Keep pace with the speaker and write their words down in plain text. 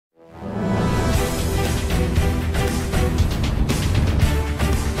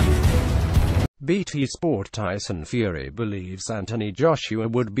BT Sport Tyson Fury believes Anthony Joshua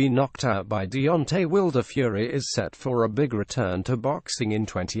would be knocked out by Deontay WilderFury is set for a big return to boxing in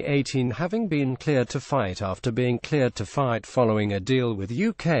 2018, having been cleared to fight after being cleared to fight following a deal with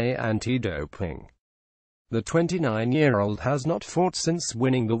UK anti-doping. The 29-year-old has not fought since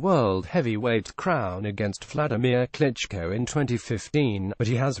winning the world heavyweight crown against Vladimir Klitschko in 2015, but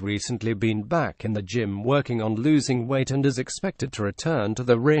he has recently been back in the gym working on losing weight and is expected to return to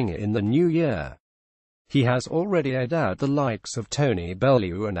the ring in the new year. He has already eyed out the likes of Tony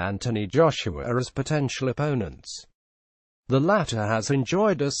Bellew and Anthony Joshua as potential opponents. The latter has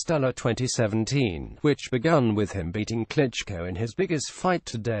enjoyed a stellar 2017, which began with him beating Klitschko in his biggest fight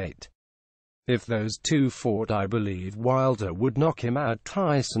to date. If those two fought, I believe Wilder would knock him out,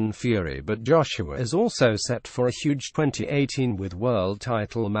 Tyson Fury, but Joshua is also set for a huge 2018 with world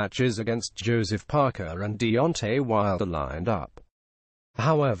title matches against Joseph Parker and Deontay Wilder lined up.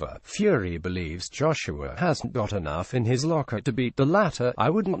 However, Fury believes Joshua hasn't got enough in his locker to beat the latter.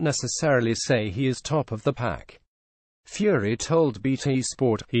 I wouldn't necessarily say he is top of the pack. Fury told BT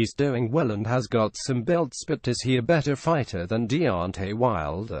Sport, "He's doing well and has got some belts, but is he a better fighter than Deontay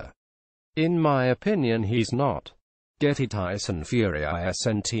Wilder? In my opinion, he's not." Getty Tyson Fury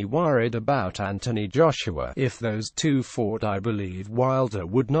isn't worried about Anthony Joshua. If those two fought, I believe Wilder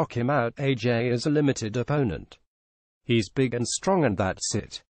would knock him out. AJ is a limited opponent. He's big and strong and that's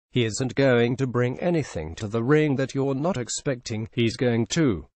it. He isn't going to bring anything to the ring that you're not expecting. He's going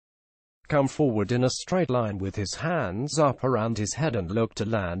to come forward in a straight line with his hands up around his head and look to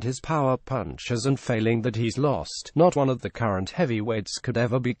land his power punches, and failing that, he's lost. Not one of the current heavyweights could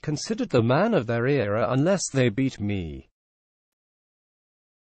ever be considered the man of their era unless they beat me.